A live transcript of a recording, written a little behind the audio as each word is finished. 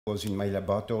was in my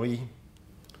laboratory.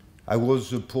 I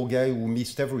was the poor guy who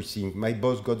missed everything. My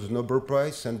boss got the Nobel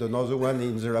Prize, and another one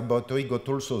in the laboratory got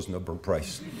also the Nobel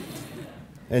Prize.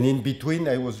 And in between,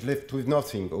 I was left with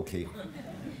nothing. Okay.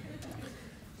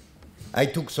 I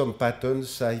took some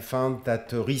patents. I found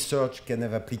that research can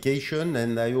have application,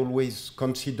 and I always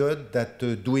considered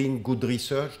that doing good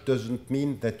research doesn't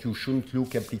mean that you shouldn't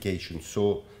look application.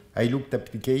 So I looked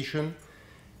application,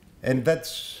 and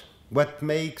that's what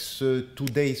makes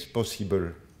today's possible.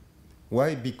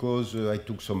 Why? Because I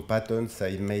took some patents,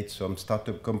 I made some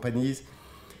startup companies,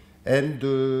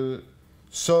 and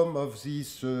some of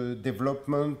these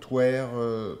developments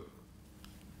were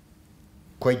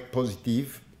quite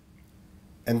positive.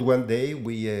 And one day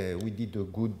we did a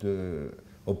good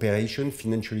operation,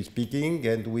 financially speaking,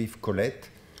 and with Colette,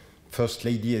 first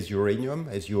lady as uranium,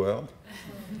 as you heard.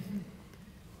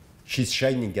 She's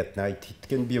shining at night, it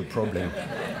can be a problem.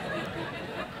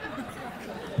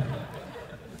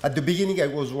 At the beginning, I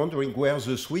was wondering where's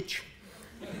the switch,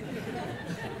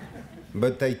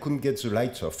 but I couldn't get the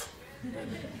lights off.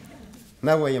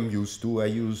 Now I am used to, I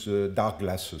use dark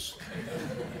glasses.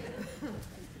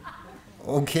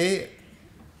 Okay,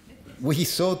 we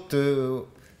thought,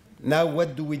 now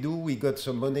what do? We got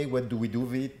some money, what do we do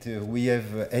with it? We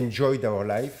have enjoyed our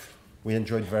life. We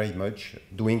enjoyed very much.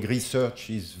 Doing research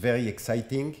is very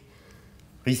exciting.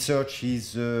 Research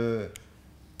is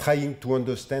trying to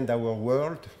understand our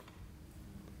world,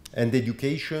 and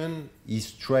education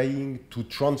is trying to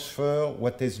transfer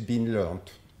what has been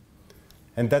learned.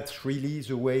 And that's really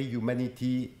the way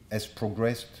humanity has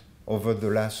progressed over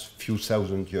the last few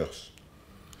thousand years.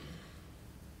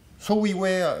 So we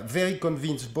were very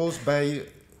convinced both by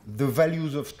the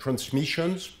values of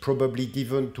transmissions, probably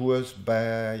given to us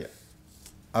by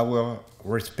our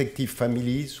respective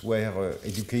families, where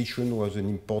education was an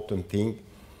important thing.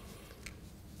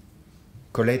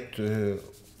 Colette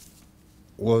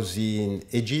was in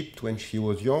Egypt when she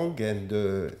was young, and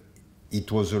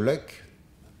it was a luck,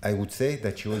 I would say,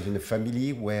 that she was in a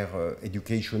family where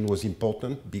education was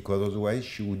important, because otherwise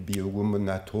she would be a woman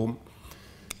at home,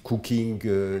 cooking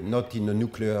not in a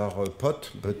nuclear pot,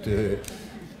 but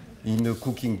in a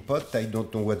cooking pot. I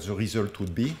don't know what the result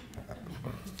would be.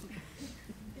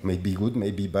 Maybe good,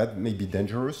 maybe bad, maybe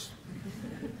dangerous.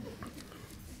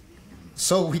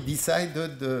 So we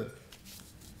decided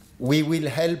we will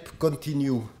help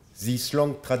continue this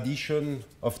long tradition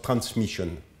of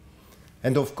transmission.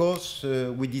 And of course,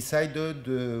 we decided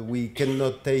we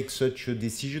cannot take such a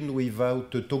decision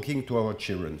without talking to our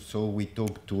children. So we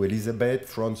talked to Elizabeth,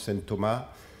 Franz, and Thomas.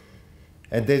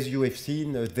 And as you have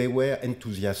seen, they were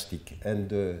enthusiastic, and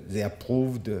they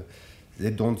approved. They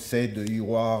don't say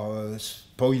you are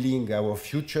spoiling our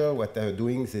future, what they are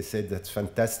doing. They said that's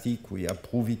fantastic, we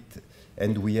approve it,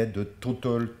 and we had a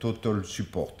total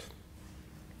support.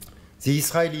 The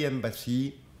Israeli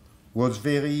embassy was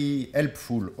very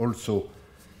helpful also,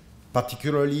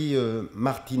 particularly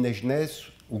Martin Ejnes,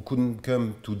 who couldn't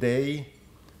come today,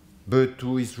 but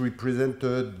who is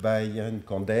represented by Irene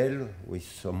Kandel, who is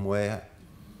somewhere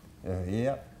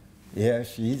here. Here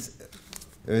she is.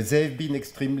 They've been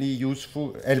extremely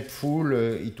helpful.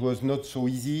 It was not so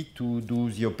easy to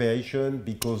do the operation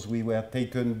because we were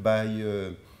taken by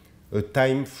a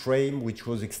time frame which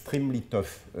was extremely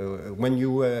tough. When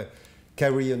you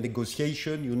carry a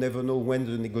negotiation, you never know when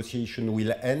the negotiation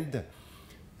will end.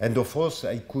 And of course,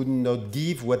 I could not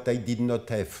give what I did not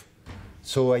have.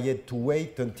 So I had to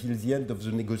wait until the end of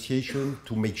the negotiation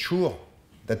to make sure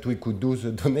that we could do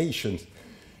the donations.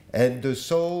 And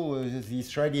so the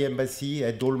Israeli embassy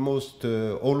had almost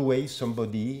always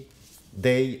somebody,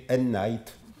 day and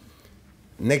night,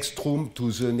 next room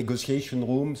to the negotiation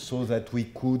room, so that we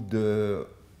could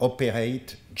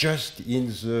operate just in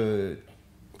the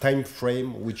time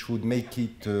frame which would make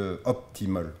it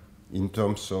optimal in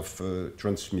terms of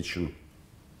transmission.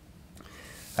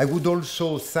 I would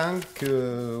also thank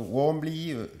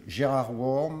warmly Gérard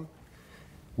Worm,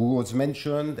 who was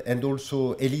mentioned, and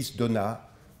also Elise Donat,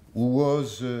 who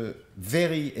was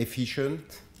very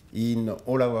efficient in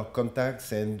all our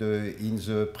contacts and in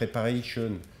the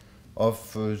preparation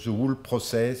of the whole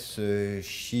process.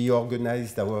 She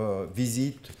organized our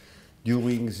visit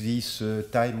during this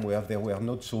time where there were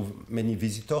not so many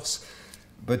visitors,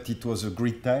 but it was a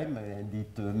great time and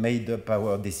it made up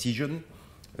our decision.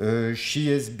 She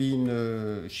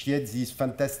had this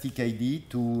fantastic idea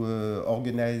to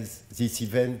organize this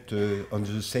event on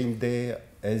the same day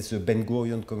as the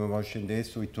Ben-Gurion Commemoration Day,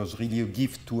 so it was really a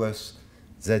gift to us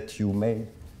that you made,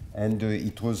 and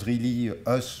it was really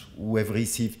us who have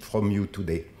received from you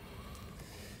today.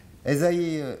 As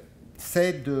I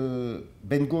said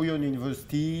Ben-Gurion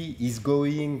University is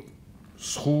going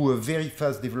through a very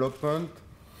fast development,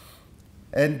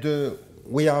 and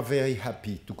we are very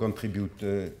happy to contribute.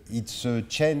 It's a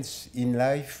chance in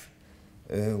life.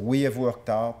 We have worked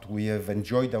hard, we have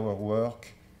enjoyed our work,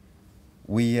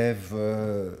 we have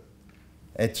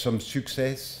had some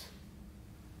success,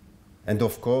 and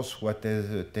of course what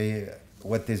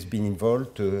has been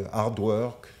involved, hard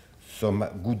work, some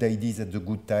good ideas at the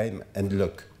good time, and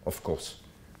luck, of course.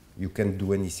 You can't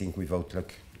do anything without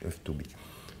luck, you have to be.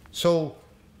 So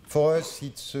for us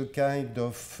it's a kind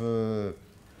of,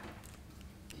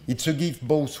 it's a gift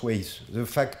both ways. The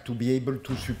fact to be able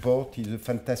to support is a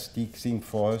fantastic thing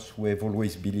for us who have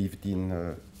always believed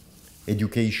in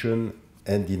education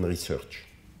and in research.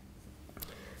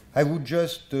 I would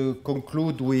just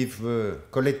conclude with,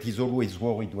 Colette is always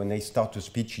worried when I start a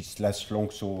speech, it lasts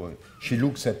long, so she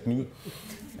looks at me.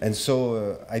 And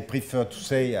so I prefer to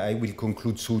say I will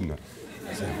conclude soon.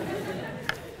 So,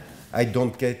 I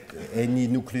don't get any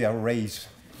nuclear rays.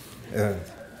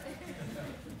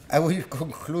 I will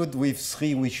conclude with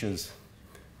 3 wishes.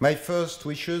 My first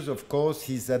wishes, of course,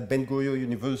 is that Ben-Gurion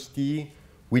University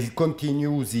will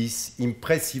continue this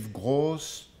impressive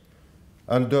growth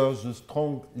under the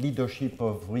strong leadership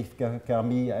of Rivka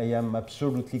Carmi. I am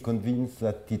absolutely convinced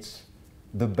that it's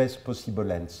the best possible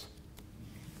lens.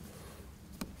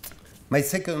 My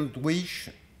second wish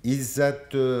is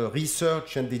that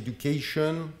research and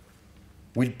education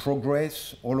will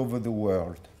progress all over the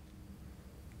world.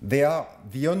 They are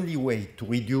the only way to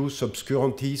reduce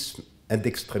obscurantism and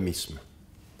extremism.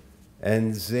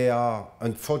 And they are,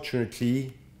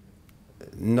 unfortunately,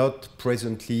 not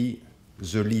presently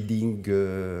the leading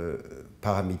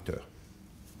parameter.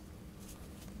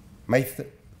 My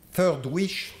third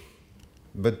wish,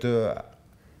 but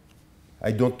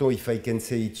I don't know if I can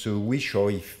say it's a wish or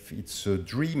if it's a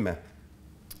dream,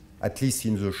 at least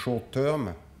in the short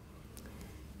term,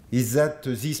 is that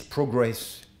this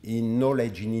progress in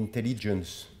knowledge, in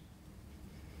intelligence,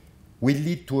 will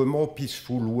lead to a more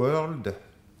peaceful world,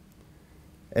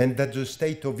 and that the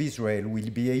state of Israel will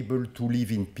be able to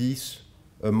live in peace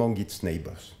among its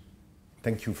neighbors.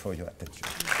 Thank you for your attention.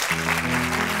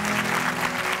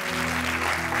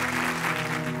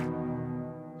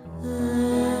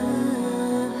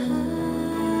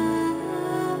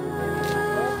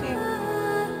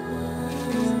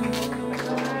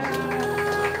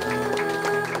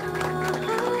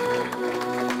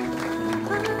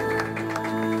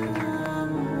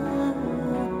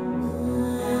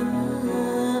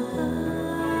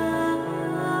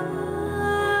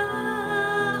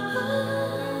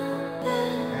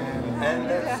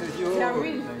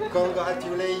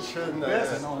 Congratulations.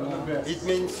 It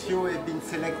means you have been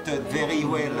selected very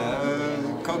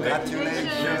well.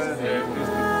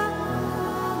 Congratulations.